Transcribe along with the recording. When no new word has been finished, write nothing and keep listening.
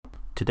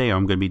Today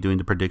I'm going to be doing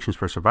the predictions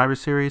for Survivor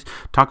Series,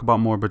 talk about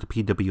more about the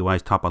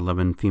PWI's top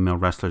 11 female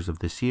wrestlers of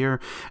this year,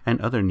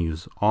 and other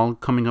news, all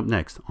coming up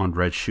next on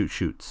Red Shoot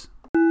Shoots.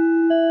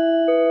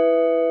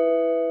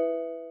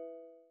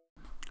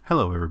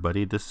 Hello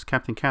everybody, this is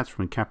Captain Katz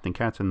from Captain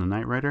Katz and the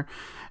Knight Rider,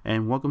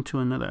 and welcome to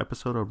another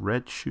episode of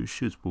Red Shoot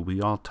Shoots, where we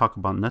all talk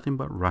about nothing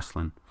but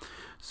wrestling.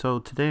 So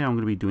today I'm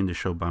going to be doing the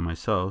show by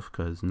myself,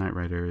 because Knight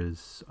Rider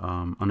is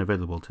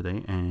unavailable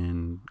today,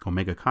 and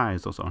Omega Kai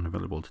is also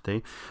unavailable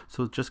today,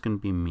 so it's just going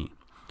to be me.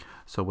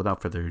 So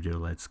without further ado,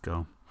 let's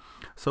go.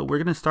 So we're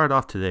going to start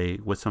off today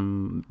with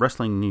some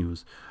wrestling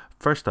news.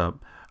 First up,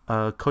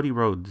 Cody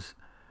Rhodes.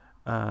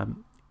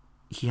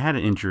 He had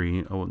an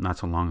injury not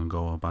so long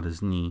ago about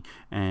his knee,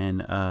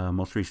 and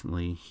most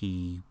recently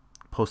he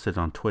posted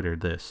on Twitter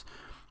this.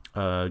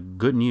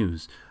 Good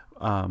news.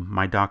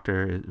 My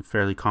doctor is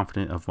fairly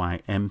confident of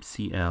my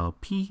MCL,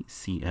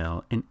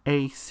 PCL, and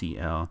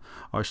ACL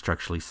are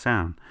structurally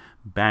sound.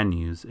 Bad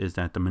news is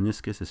that the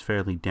meniscus is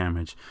fairly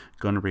damaged,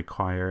 going to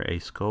require a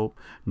scope.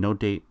 No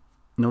date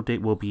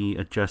will be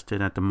adjusted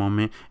at the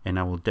moment, and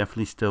I will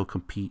definitely still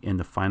compete in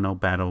the final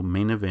battle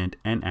main event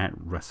and at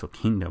Wrestle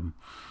Kingdom.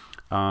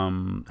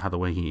 How the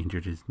way he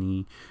injured his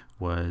knee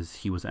was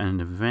he was at an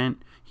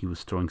event, he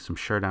was throwing some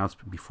shirt outs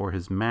before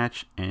his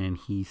match, and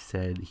he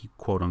said he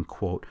quote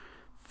unquote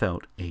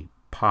felt a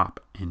pop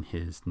in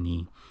his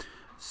knee.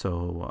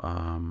 So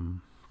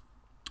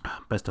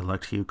best of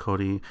luck to you,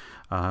 Cody.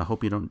 I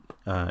hope you don't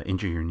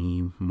injure your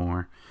knee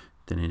more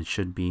than it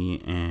should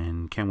be,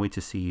 and can't wait to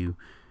see you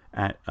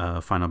at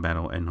Final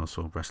Battle and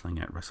also wrestling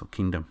at Wrestle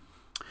Kingdom.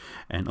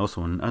 And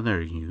also in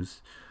other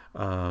news,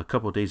 a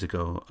couple of days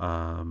ago,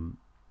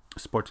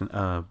 sports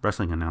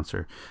wrestling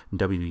announcer,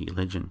 WWE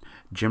legend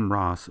Jim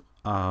Ross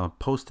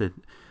posted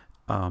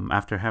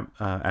after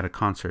at a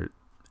concert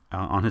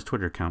on his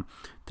Twitter account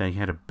that he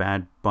had a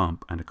bad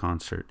bump at a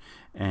concert.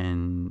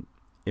 And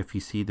if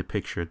you see the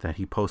picture that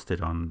he posted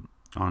on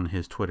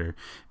his Twitter,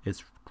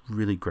 it's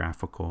really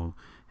graphical.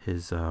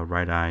 His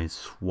right eye is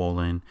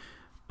swollen,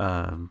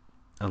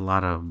 a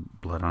lot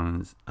of blood on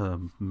his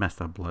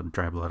messed up blood,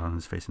 dry blood on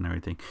his face and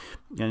everything,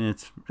 and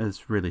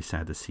it's really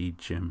sad to see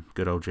Jim,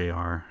 good old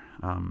JR,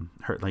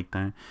 hurt like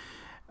that.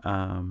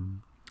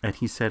 And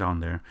he said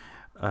on there,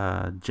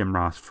 Jim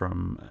Ross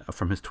from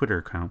his Twitter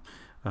account,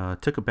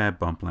 took a bad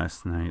bump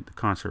last night. The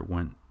concert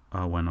went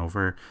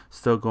over.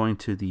 Still going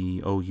to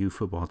the OU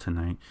football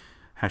tonight.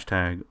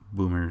 #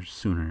 Boomers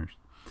Sooners.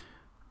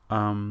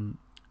 Not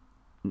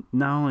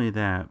only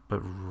that, but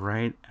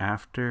right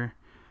after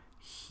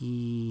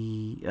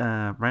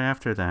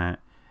that,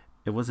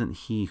 it wasn't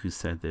he who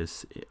said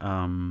this.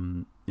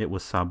 It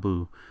was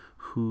Sabu,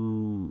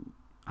 who,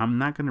 I'm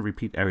not going to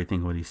repeat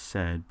everything what he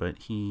said, but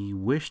he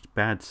wished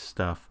bad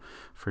stuff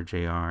for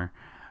JR.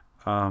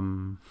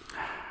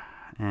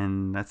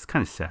 And that's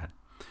kind of sad.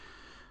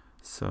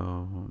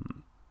 So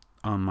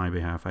on my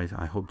behalf,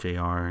 I hope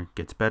JR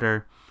gets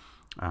better.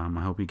 I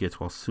hope he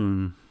gets well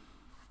soon,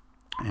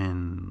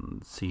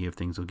 and see if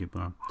things will get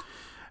better.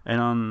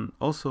 And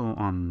also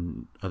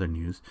on other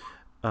news,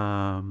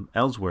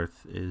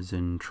 Ellsworth is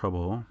in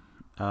trouble.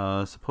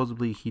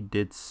 Supposedly he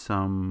did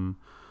some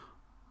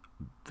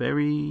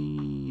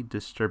very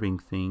disturbing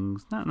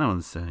things. Not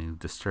necessarily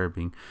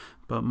disturbing,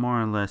 but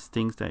more or less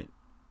things that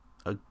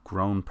a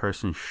grown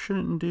person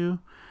shouldn't do.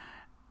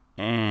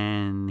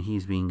 And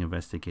he's being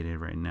investigated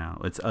right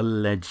now. It's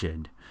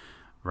alleged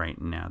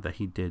right now that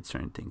he did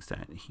certain things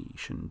that he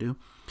shouldn't do.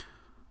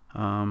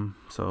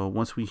 So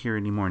once we hear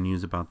any more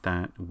news about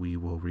that, we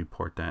will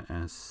report that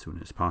as soon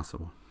as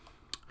possible.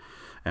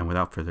 And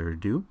without further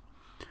ado,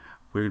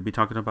 we're going to be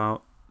talking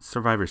about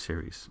Survivor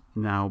Series.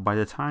 Now, by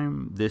the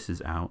time this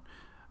is out,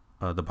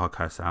 the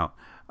podcast out,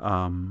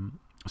 the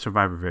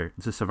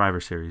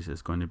Survivor Series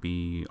is going to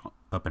be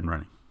up and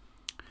running.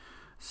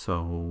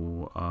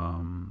 So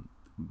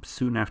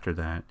soon after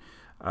that,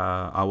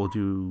 I will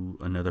do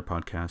another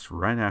podcast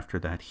right after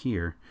that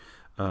here,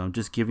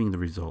 just giving the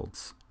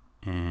results.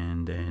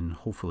 And then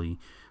hopefully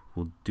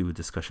we'll do a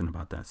discussion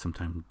about that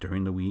sometime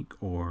during the week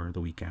or the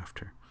week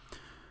after.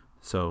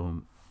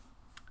 So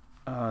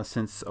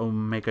since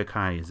Omega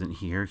Kai isn't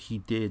here, he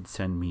did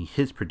send me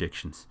his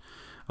predictions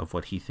of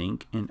what he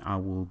think, and I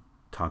will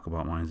talk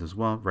about mine as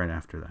well right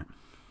after that.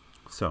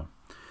 So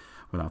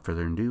without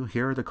further ado,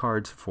 here are the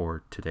cards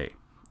for today.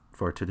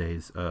 For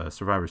today's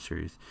Survivor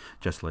Series.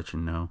 Just to let you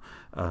know,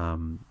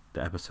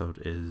 the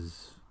episode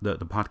is the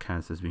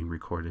podcast is being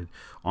recorded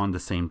on the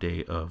same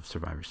day of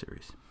Survivor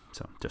Series.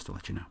 So just to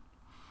let you know.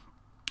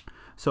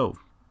 So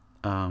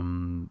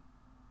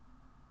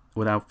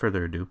without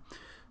further ado,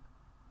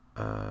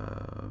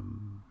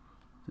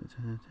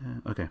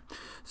 okay,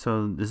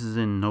 so this is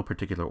in no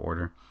particular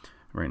order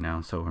right now,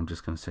 so I'm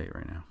just going to say it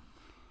right now.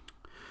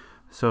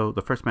 So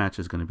the first match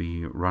is going to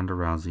be Ronda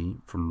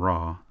Rousey from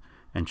Raw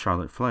and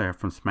Charlotte Flair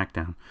from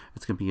SmackDown.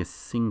 It's going to be a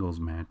singles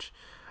match.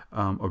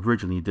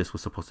 Originally, this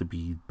was supposed to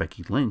be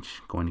Becky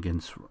Lynch going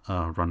against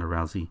Ronda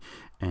Rousey,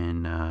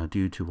 and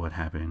due to what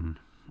happened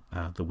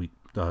the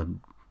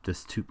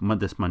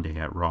this Monday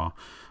at Raw.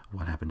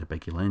 What happened to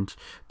Becky Lynch?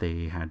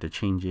 They had to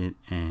change it,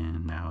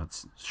 and now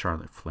it's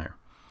Charlotte Flair.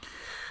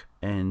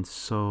 And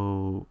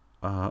so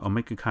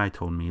Omega Kai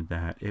told me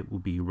that it will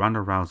be Ronda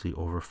Rousey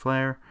over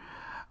Flair.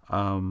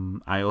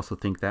 I also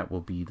think that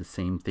will be the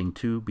same thing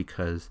too,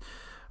 because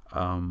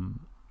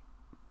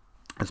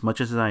as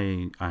much as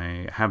I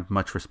have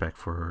much respect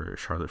for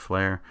Charlotte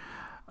Flair,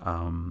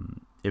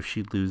 if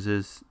she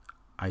loses,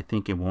 I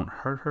think it won't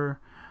hurt her.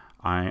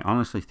 I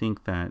honestly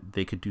think that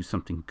they could do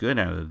something good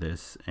out of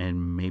this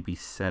and maybe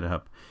set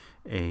up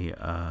a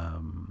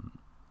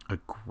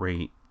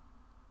great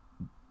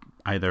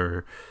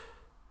either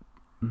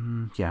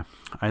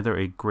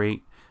a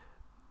great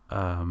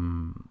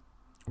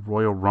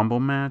Royal Rumble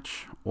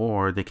match,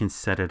 or they can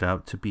set it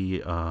up to be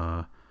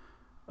a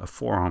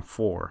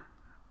 4-on-4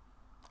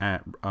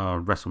 at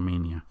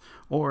WrestleMania,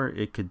 or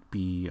it could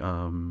be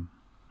a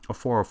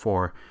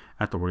 4-on-4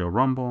 at the Royal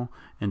Rumble,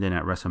 and then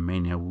at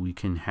WrestleMania we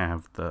can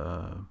have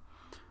the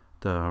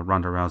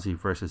Ronda Rousey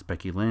versus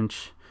Becky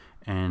Lynch.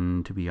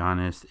 And to be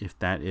honest, if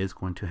that is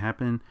going to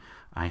happen,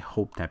 I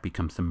hope that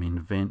becomes the main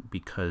event,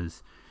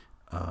 because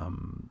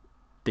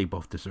they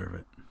both deserve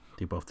it.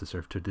 They both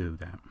deserve to do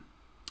that.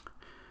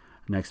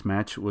 Next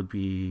match would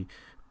be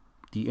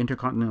the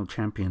Intercontinental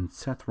Champion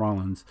Seth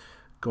Rollins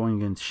going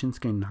against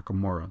Shinsuke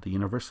Nakamura, the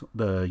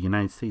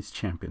United States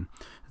Champion.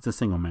 It's a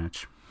single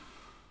match.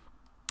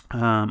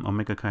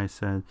 Omega Kai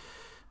said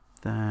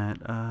that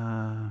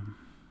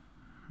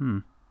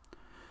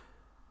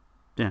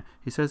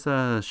he says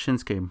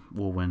Shinsuke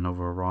will win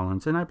over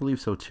Rollins, and I believe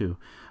so too,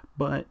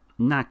 but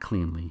not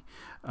cleanly.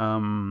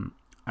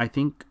 I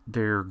think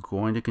they're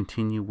going to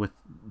continue with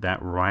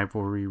that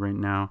rivalry right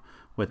now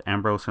with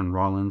Ambrose and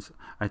Rollins.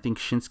 I think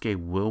Shinsuke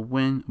will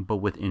win, but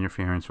with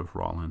interference with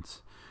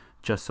Rollins,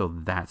 just so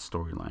that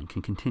storyline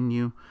can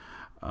continue.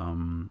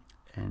 And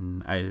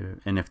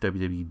if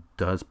WWE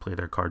does play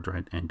their cards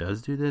right and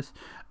does do this,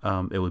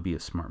 it would be a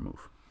smart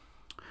move.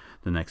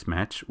 The next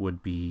match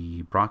would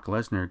be Brock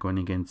Lesnar going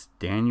against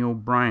Daniel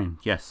Bryan.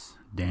 Yes,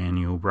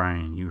 Daniel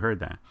Bryan. You heard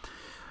that.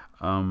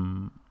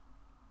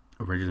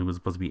 Originally it was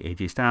supposed to be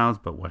AJ Styles,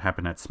 but what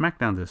happened at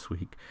SmackDown this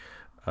week?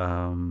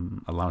 A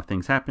lot of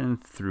things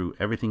happened, threw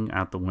everything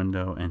out the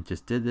window, and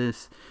just did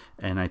this.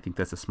 And I think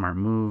that's a smart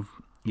move,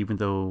 even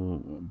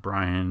though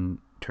Bryan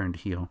turned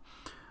heel.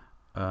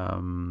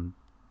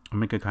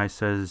 Omega Kai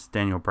says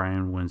Daniel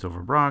Bryan wins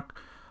over Brock.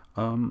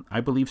 I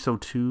believe so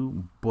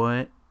too,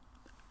 but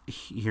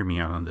hear me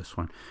out on this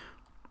one.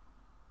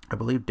 I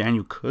believe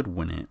Daniel could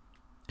win it.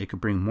 It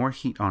could bring more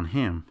heat on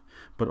him,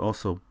 but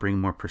also bring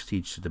more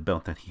prestige to the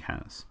belt that he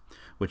has,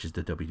 which is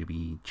the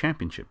WWE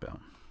Championship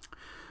belt.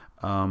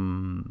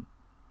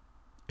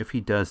 If he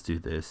does do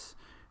this,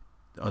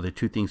 other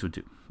two things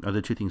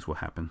will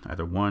happen.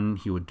 Either one,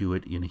 he would do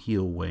it in a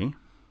heel way,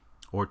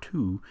 or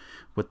two,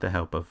 with the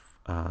help of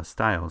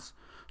Styles.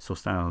 So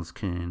Styles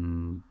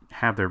can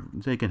have a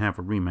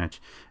rematch,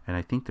 and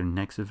I think their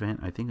next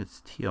event, I think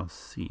it's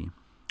TLC.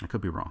 I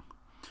could be wrong.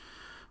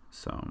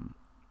 So,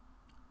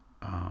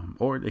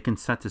 or they can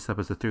set this up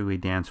as a three-way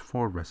dance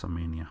for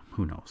WrestleMania.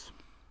 Who knows?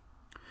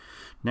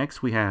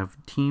 Next, we have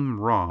Team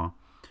Raw,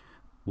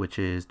 which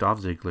is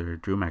Dolph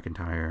Ziggler, Drew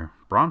McIntyre,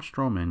 Braun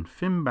Strowman,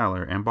 Finn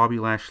Balor, and Bobby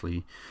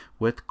Lashley,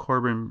 with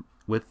Baron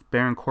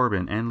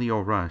Corbin and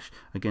Lio Rush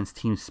against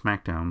Team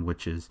SmackDown,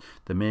 which is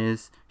The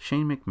Miz,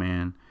 Shane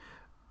McMahon,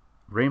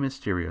 Rey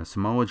Mysterio,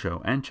 Samoa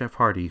Joe, and Jeff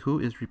Hardy, who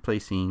is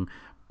replacing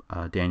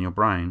Daniel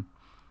Bryan.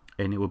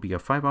 And it will be a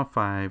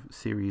 5-on-5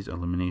 series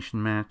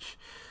elimination match.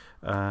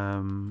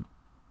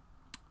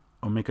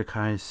 Omega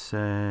Kai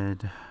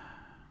said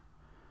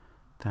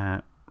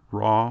that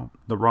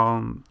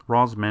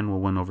Raw's men will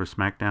win over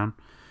SmackDown.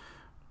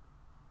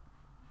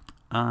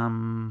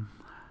 I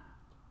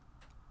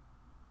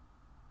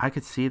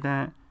could see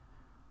that,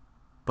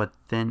 but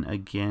then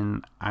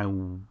again, I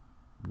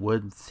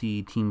would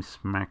see Team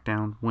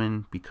SmackDown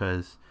win,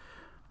 because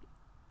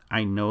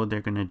I know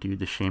they're going to do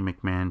the Shane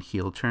McMahon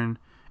heel turn.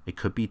 It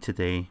could be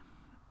today,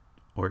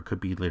 or it could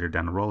be later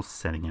down the road,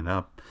 setting it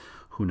up.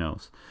 Who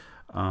knows?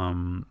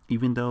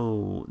 Even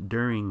though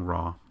during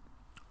Raw,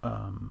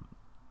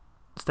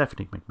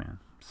 Stephanie McMahon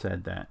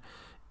said that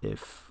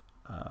if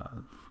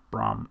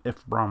Raw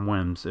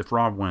wins,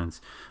 Braun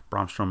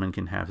Strowman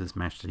can have his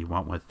match that he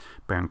wants with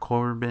Baron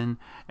Corbin.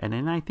 And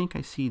then I think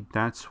I see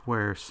that's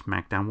where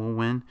SmackDown will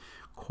win.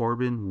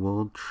 Corbin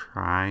will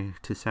try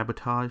to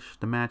sabotage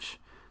the match,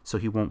 so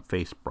he won't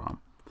face Braun.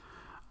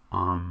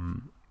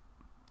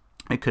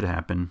 It could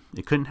happen.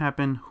 It couldn't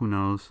happen. Who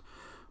knows?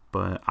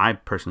 But I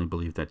personally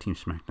believe that Team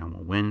SmackDown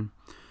will win.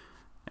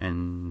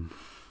 And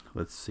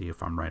let's see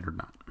if I'm right or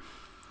not.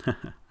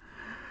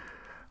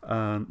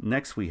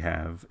 Next we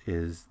have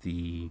is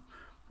the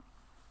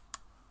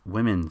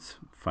women's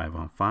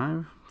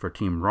 5-on-5 for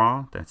Team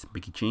Raw. That's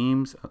Mickie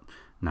James,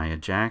 Nia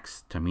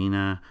Jax,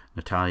 Tamina,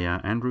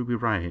 Natalya, and Ruby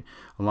Riott,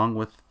 along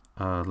with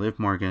Liv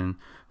Morgan,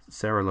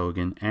 Sarah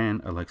Logan,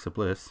 and Alexa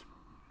Bliss,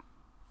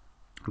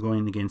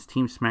 going against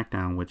Team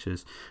SmackDown, which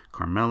is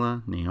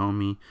Carmella,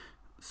 Naomi,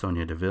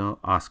 Sonya Deville,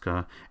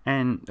 Asuka,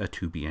 and a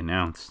to be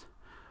announced.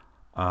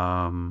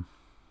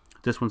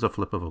 This one's a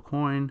flip of a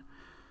coin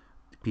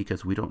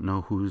because we don't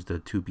know who's the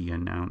to be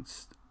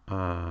announced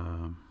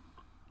for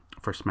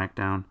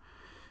SmackDown.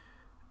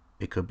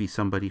 It could be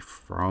somebody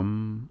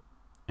from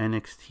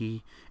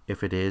NXT.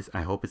 If it is,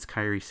 I hope it's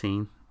Kairi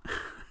Sane.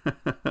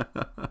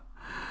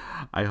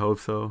 I hope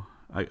so.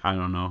 I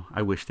don't know.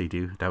 I wish they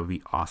do. That would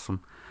be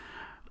awesome.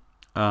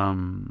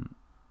 And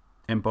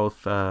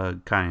both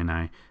Kai and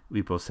I,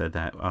 we both said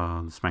that the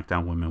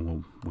SmackDown women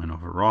will win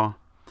over Raw.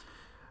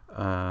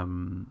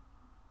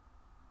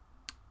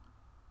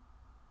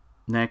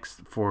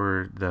 Next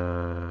for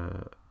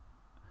the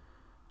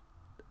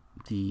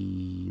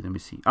let me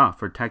see.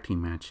 For tag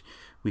team match,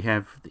 we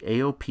have the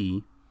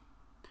AOP,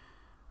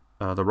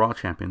 the Raw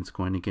champions,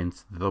 going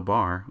against The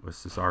Bar with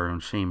Cesaro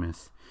and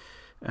Sheamus.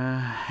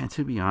 And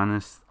to be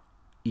honest,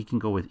 you can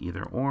go with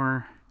either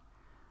or.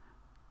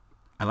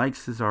 I like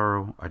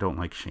Cesaro. I don't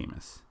like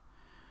Sheamus.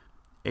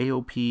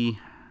 AOP,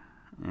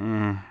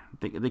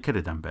 they could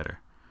have done better.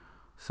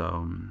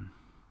 So,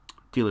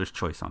 dealer's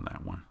choice on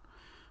that one,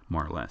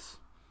 more or less.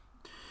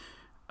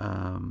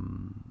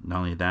 Not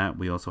only that,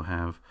 we also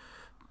have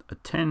a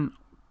 10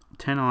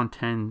 on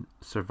 10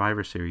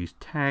 Survivor Series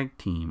tag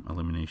team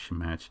elimination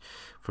match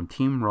from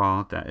Team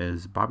Raw. That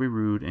is Bobby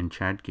Roode and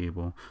Chad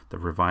Gable, the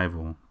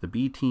Revival, the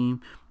B Team,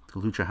 the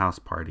Lucha House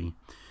Party,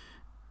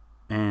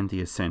 and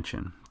the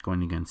Ascension,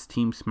 going against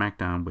Team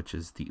SmackDown, which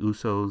is the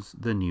Usos,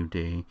 the New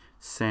Day,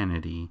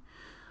 Sanity,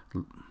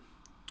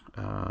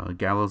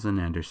 Gallows and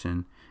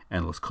Anderson,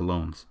 and Los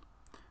Colones,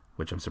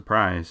 which I'm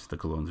surprised the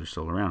Colones are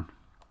still around.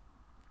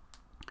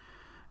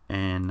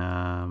 And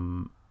I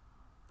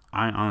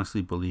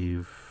honestly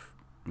believe,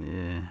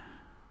 I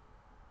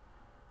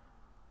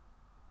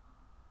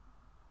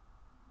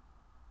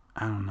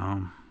don't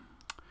know.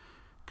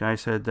 Guy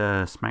said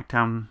the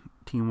SmackDown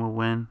team will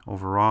win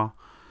overall.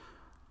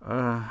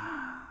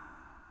 I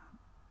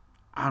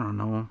don't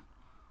know.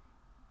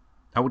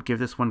 I would give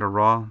this one to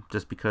Raw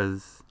just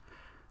because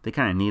they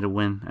kind of need a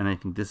win, and I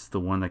think this is the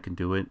one that can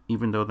do it,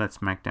 even though that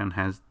SmackDown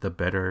has the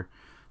better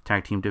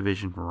tag team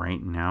division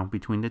right now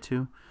between the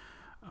two.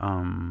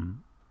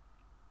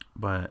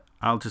 But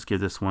I'll just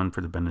give this one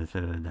for the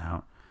benefit of the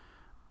doubt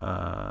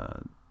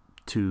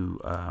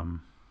to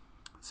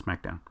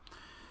SmackDown,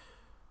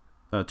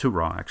 to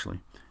Raw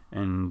actually,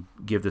 and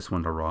give this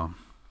one to Raw.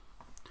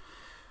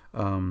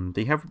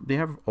 They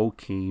have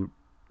okay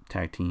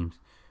tag teams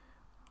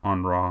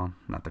on Raw,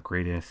 not the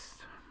greatest,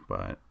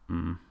 but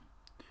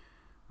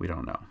we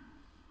don't know.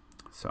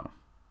 So,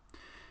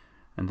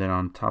 and then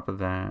on top of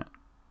that,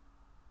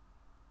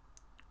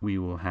 we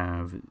will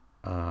have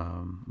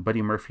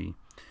Buddy Murphy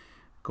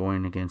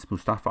going against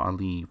Mustafa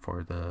Ali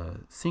for a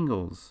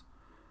single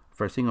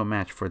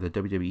match for the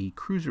WWE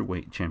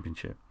Cruiserweight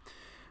Championship.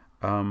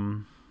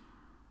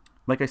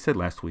 Like I said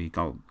last week,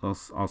 I'll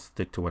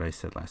stick to what I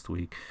said last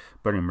week.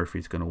 Buddy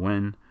Murphy's gonna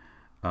win.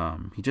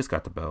 He just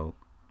got the belt.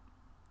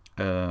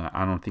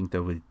 I don't think they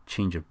would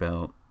change a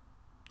belt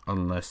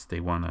unless they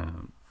want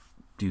to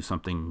do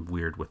something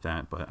weird with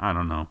that, but I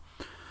don't know.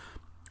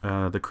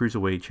 The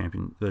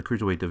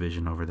cruiserweight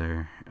division over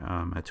there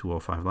at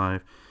 205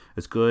 Live,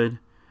 it's good.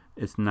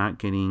 It's not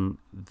getting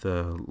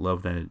the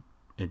love that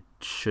it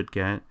should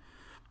get.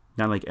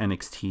 Not like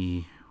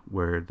NXT,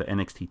 where the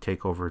NXT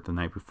takeover the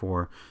night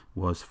before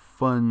was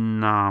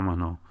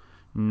phenomenal.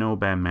 No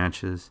bad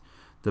matches.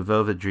 The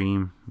Velvet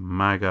Dream,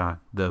 my God,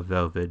 the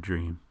Velvet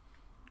Dream.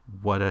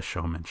 What a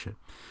showmanship.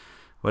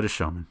 What a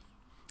showman.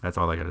 That's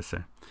all I gotta say.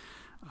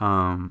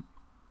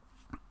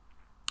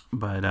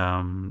 But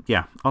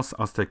yeah,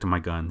 I'll stick to my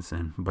guns,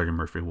 and Buddy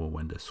Murphy will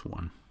win this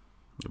one.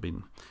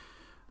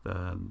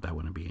 That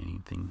wouldn't be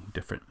anything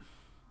different.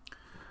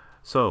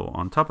 So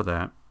on top of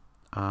that,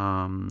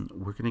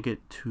 we're gonna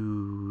get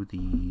to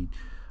the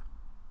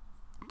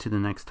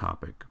next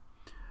topic,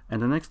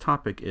 and the next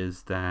topic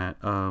is that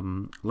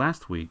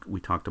last week we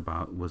talked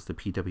about was the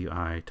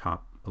PWI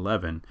top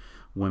 11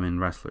 women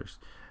wrestlers.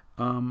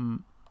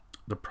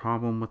 The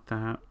problem with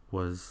that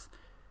was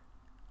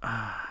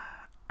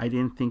I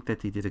didn't think that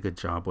they did a good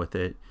job with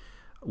it.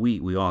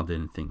 We all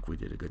didn't think we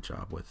did a good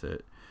job with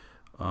it.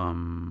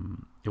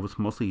 It was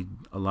mostly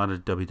a lot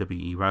of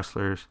WWE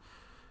wrestlers,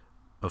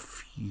 a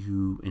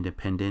few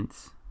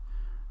independents,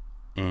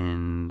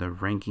 and the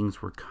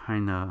rankings were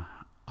kind of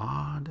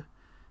odd,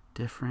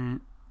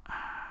 different.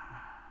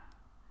 I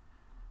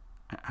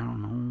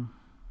don't know,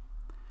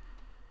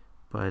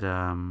 but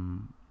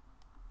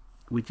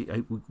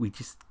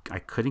I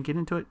couldn't get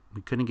into it.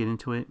 We couldn't get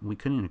into it. We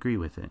couldn't agree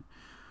with it.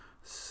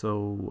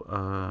 So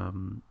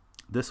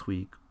this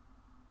week,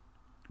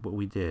 what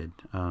we did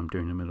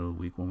during the middle of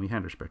the week when we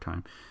had our spare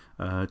time,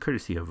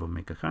 courtesy of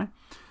Omega Kai,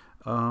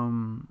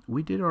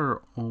 we did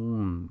our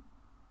own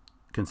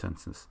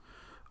consensus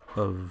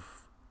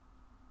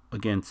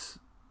against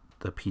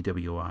the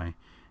PWI,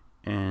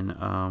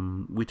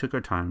 and we took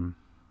our time,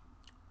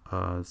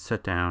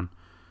 sat down,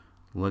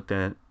 looked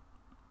at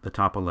the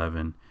top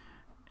 11,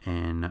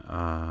 and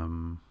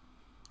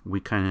we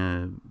kind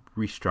of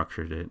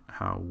restructured it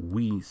how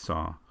we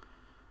saw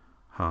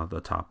how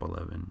the top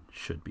 11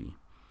 should be.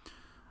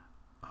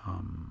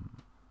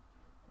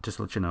 Just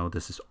to let you know,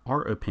 this is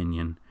our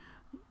opinion,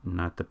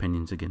 not the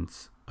opinions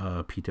against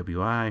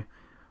PWI.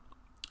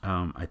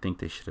 I think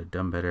they should have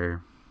done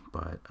better,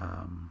 but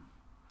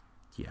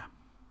yeah.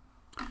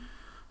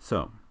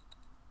 So,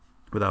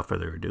 without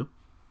further ado,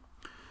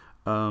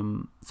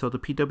 so the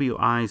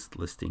PWI's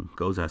listing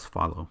goes as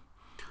follow.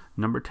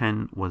 Number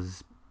 11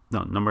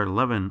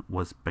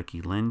 was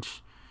Becky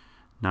Lynch.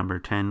 Number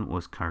 10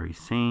 was Kairi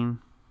Sane.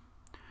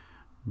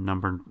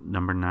 Number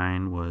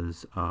 9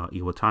 was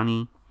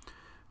Iwatani.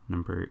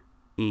 Number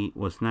 8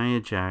 was Nia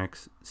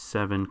Jax.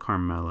 7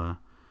 Carmella.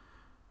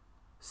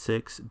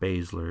 6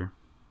 Baszler.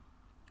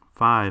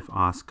 5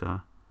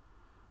 Asuka.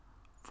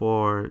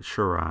 4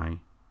 Shirai.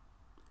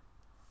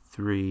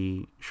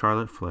 3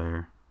 Charlotte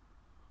Flair.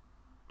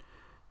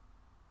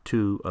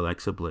 2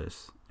 Alexa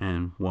Bliss.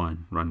 And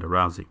 1 Ronda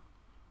Rousey.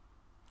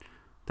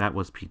 That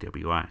was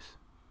PWI's.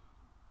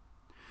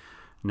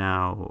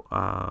 Now,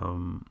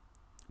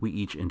 we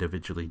each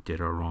individually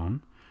did our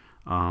own.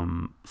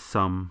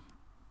 Some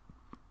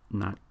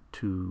not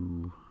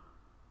too...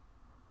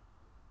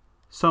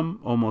 Some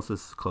almost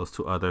as close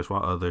to others,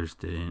 while others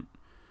didn't.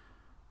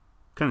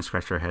 Kind of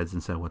scratched our heads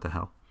and said, what the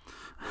hell?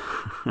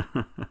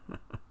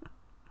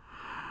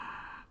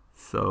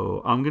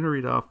 So, I'm going to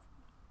read off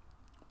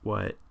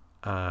what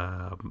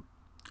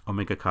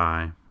Omega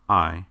Kai,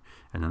 and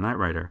the Knight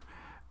Rider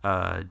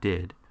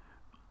did.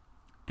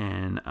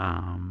 And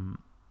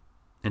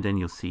then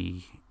you'll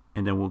see,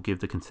 and then we'll give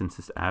the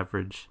consensus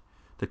average,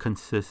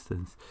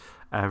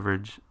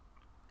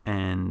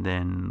 and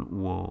then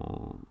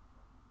we'll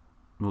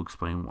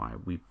explain why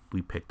we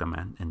picked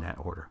them in that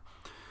order.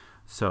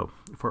 So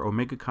for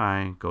Omega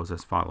Kai goes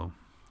as follow: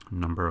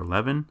 number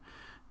 11,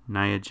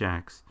 Nia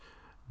Jax;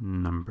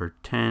 number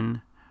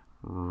 10,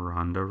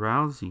 Ronda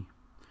Rousey;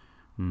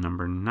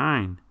 number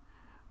 9,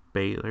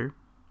 Blazer.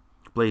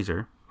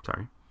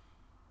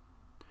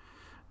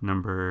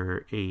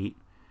 Number 8,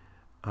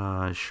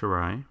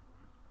 Shirai.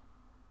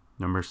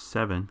 Number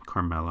 7,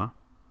 Carmella.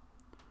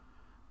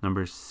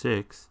 Number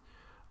 6,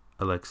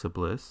 Alexa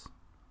Bliss.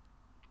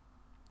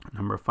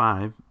 Number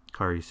 5,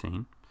 Kairi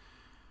Sane.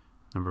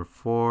 Number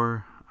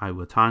 4,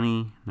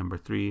 Iwatani. Number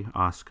 3,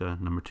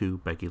 Asuka. Number 2,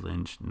 Becky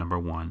Lynch. Number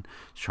 1,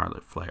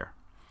 Charlotte Flair.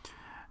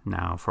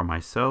 Now, for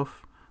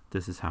myself,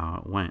 this is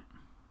how it went.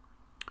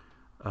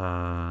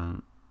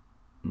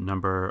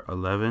 Number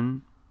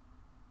 11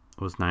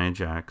 was Nia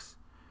Jax.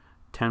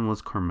 10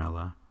 was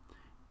Carmella.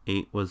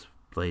 8 was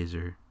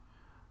Blazer.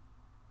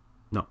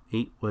 No,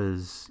 8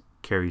 was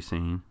Kairi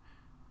Sane.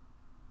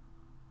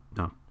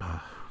 No,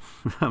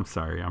 I'm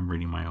sorry, I'm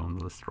reading my own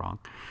list wrong.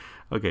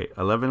 Okay,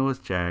 11 was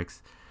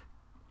Jax.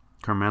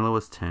 Carmella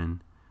was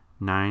 10.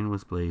 9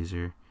 was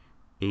Blazer.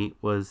 8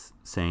 was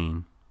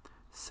Sane.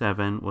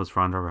 7 was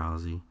Ronda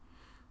Rousey.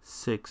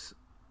 6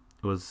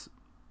 was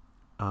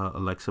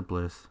Alexa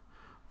Bliss.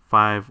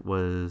 5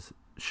 was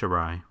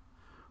Shirai.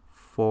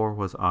 4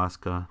 was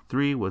Asuka.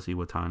 3 was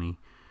Iwatani.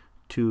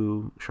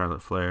 2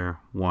 Charlotte Flair.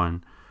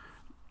 1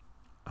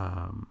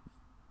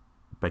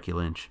 Becky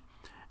Lynch.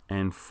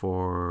 And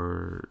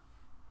for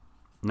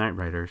Knight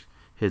Riders,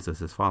 his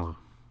is as follows: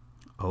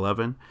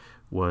 11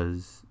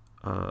 was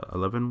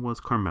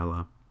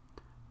Carmella.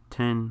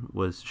 10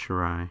 was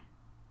Shirai.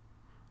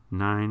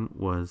 9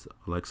 was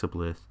Alexa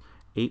Bliss.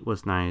 8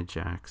 was Nia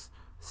Jax.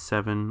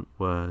 7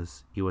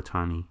 was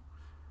Iwatani.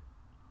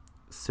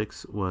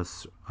 6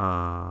 was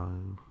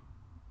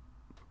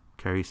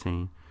Kairi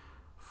Sane.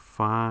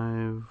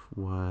 5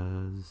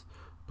 was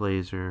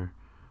Blazer.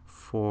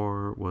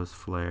 4 was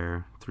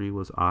Flair. 3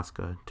 was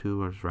Asuka. 2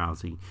 was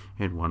Rousey.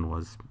 And 1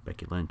 was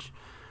Becky Lynch.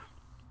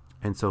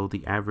 And so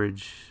the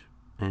average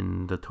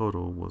and the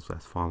total was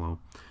as follow.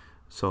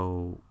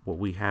 So what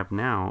we have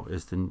now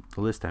is the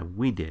list that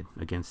we did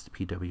against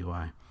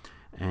PWI.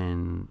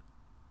 And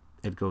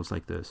it goes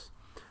like this.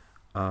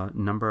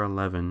 Number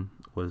 11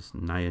 was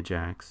Nia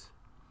Jax.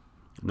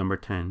 Number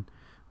 10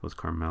 was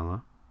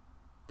Carmella.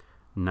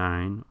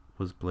 9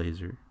 was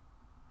Blazer.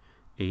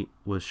 8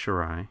 was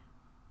Shirai.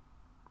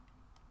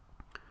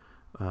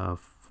 Was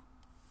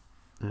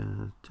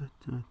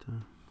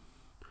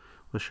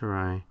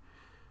Shirai.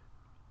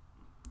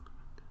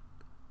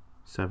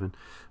 7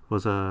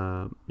 was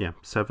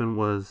 7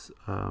 was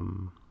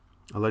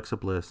Alexa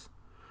Bliss.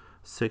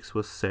 6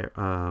 was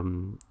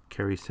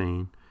Kairi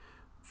Sane.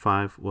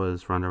 5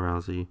 was Ronda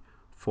Rousey.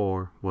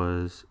 4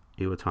 was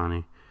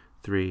Iwatani.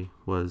 3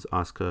 was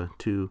Asuka.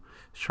 2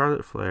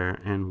 Charlotte Flair,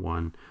 and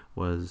 1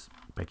 was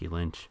Becky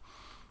Lynch.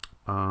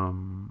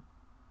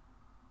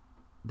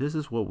 This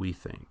is what we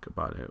think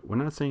about it. We're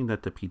not saying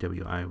that the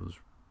PWI was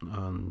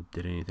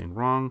did anything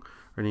wrong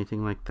or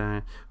anything like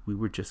that. We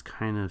were just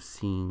kind of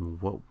seeing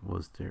what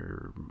was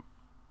their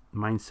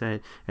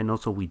mindset, and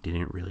also we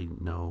didn't really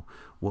know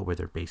what were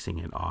they basing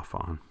it off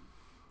on.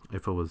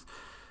 If it was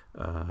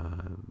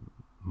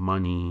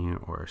money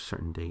or a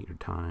certain date or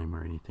time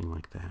or anything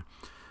like that.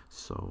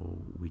 So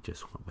we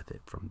just went with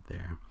it from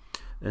there.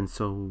 And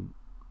so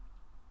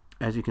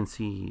as you can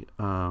see,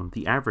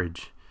 the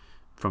average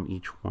from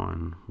each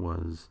one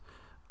was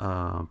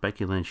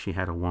Becky Lynch. She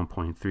had a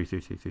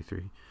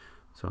 1.33333,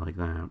 so like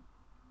that,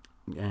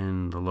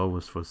 and the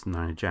lowest was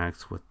Nia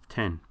Jax with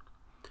 10,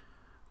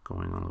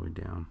 going all the way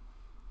down.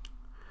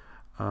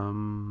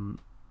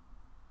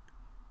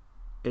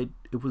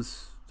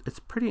 It's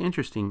pretty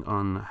interesting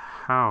on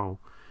how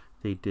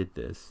they did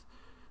this.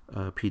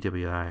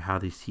 PWI, how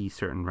they see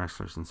certain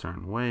wrestlers in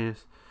certain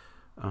ways.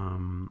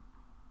 I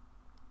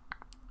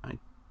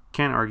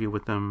can't argue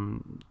with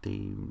them.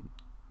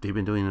 They've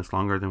been doing this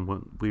longer than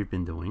what we've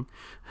been doing.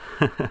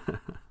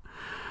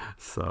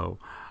 So,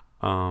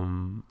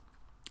 not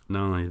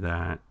only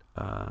that,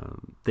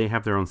 they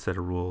have their own set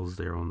of rules,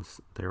 their own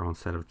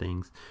set of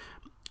things,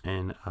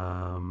 and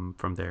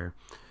from there,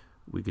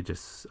 we could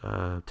just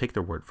take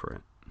their word for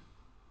it.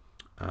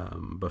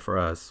 But for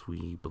us,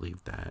 we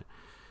believe that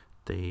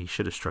they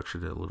should have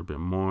structured it a little bit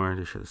more.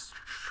 They should have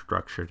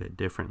structured it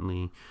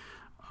differently.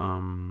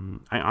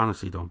 I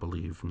honestly don't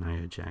believe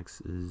Nia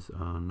Jax is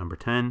number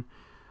 10.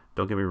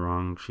 Don't get me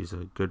wrong, she's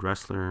a good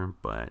wrestler,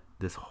 but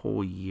this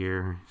whole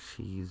year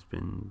she's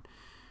been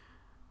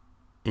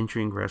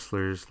injuring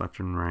wrestlers left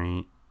and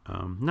right.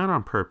 Not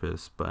on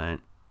purpose,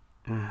 but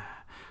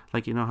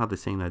like, you know how they're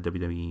saying that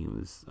WWE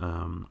was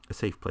a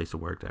safe place to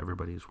work, that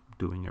everybody's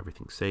doing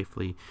everything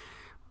safely.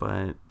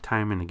 But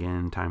time and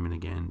again,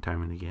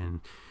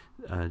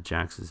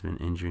 Jax has been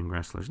injuring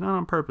wrestlers, not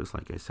on purpose,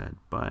 like I said,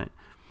 but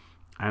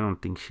I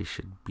don't think she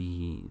should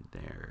be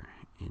there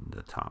in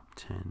the top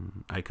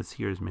 10. I could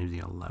see her as maybe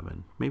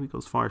 11, maybe go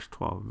as far as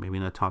 12, maybe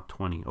in the top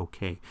 20,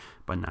 okay,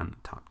 but not in the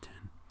top 10.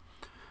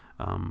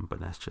 But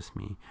that's just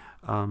me.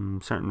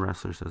 Certain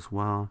wrestlers as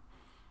well.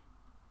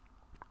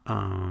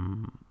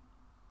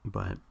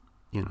 But,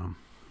 you know,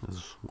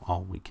 that's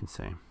all we can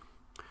say.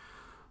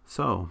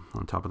 So,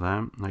 on top of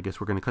that, I guess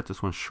we're going to cut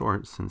this one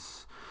short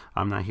since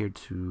I'm not here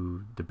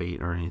to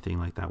debate or anything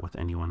like that with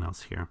anyone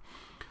else here.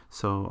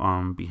 So,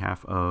 on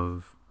behalf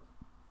on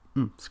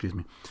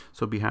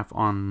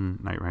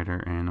Knight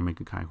Rider and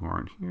Omega Kai who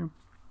aren't here,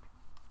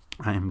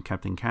 I am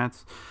Captain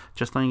Katz.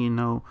 Just letting you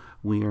know,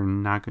 we are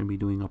not going to be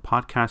doing a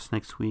podcast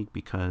next week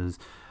because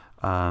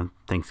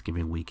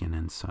Thanksgiving weekend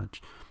and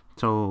such.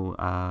 So,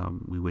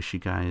 we wish you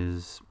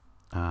guys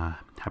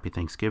happy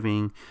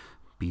Thanksgiving.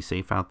 Be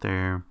safe out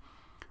there.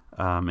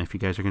 If you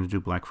guys are going to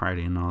do Black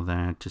Friday and all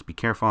that, just be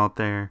careful out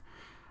there.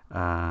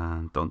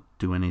 Don't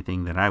do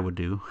anything that I would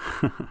do.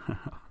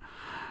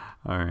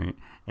 All right.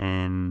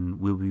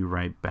 And we'll be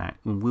right back.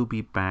 We'll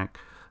be back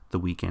the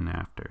weekend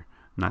after.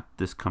 Not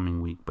this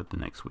coming week, but the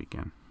next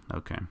weekend.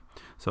 Okay.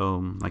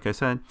 So, like I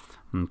said,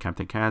 I'm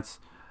Captain Katz.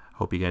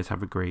 Hope you guys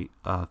have a great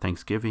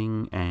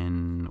Thanksgiving.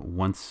 And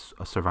once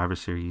a Survivor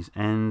Series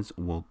ends,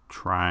 I'll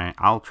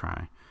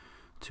try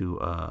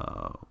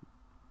to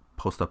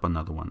post up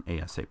another one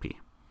ASAP.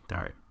 All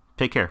right.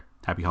 Take care.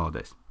 Happy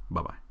holidays.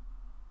 Bye-bye.